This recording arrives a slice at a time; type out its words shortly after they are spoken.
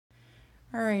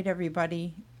All right,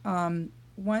 everybody.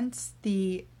 This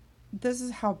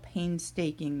is how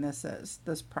painstaking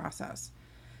this process.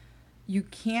 You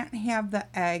can't have the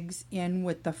eggs in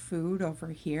with the food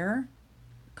over here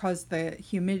because the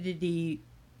humidity,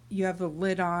 you have the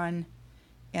lid on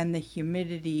and the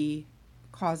humidity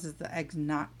causes the eggs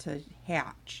not to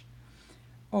hatch.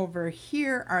 Over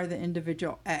here are the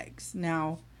individual eggs.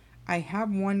 Now, I have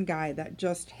one guy that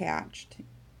just hatched,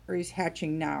 or he's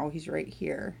hatching now. He's right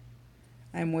here.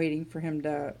 I'm waiting for him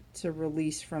to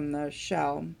release from the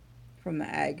shell, from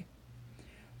the egg.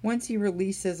 Once he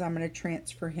releases, I'm going to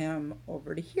transfer him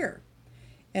over to here.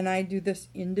 And I do this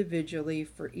individually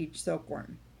for each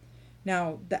silkworm.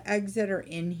 Now, the eggs that are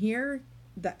in here,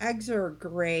 the eggs are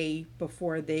gray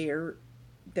before they're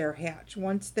hatched.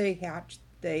 Once they hatch,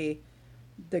 the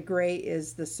gray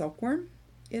is the silkworm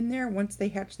in there. Once they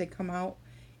hatch, they come out,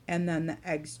 and then the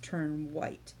eggs turn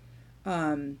white.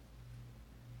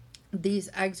 These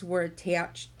eggs were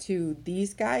attached to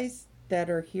these guys that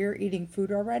are here eating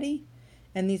food already,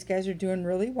 and these guys are doing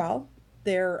really well.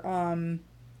 They're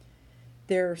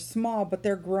small, but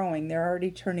they're growing. They're already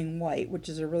turning white, which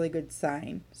is a really good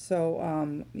sign. So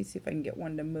let me see if I can get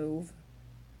one to move,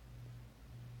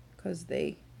 because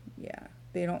they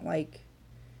don't like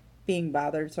being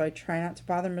bothered, so I try not to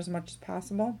bother them as much as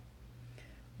possible.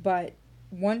 But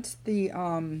once the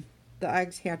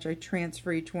eggs hatch, I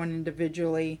transfer each one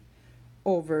individually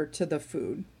over to the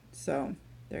food. So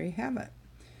there you have it.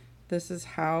 This is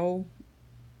how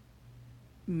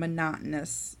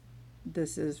monotonous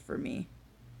this is for me.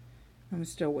 I'm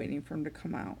still waiting for him to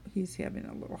come out. He's having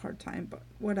a little hard time, but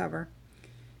whatever.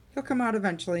 He'll come out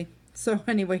eventually. So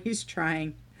anyway, he's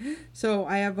trying. So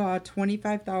I have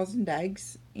 25,000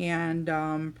 eggs, and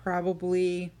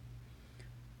probably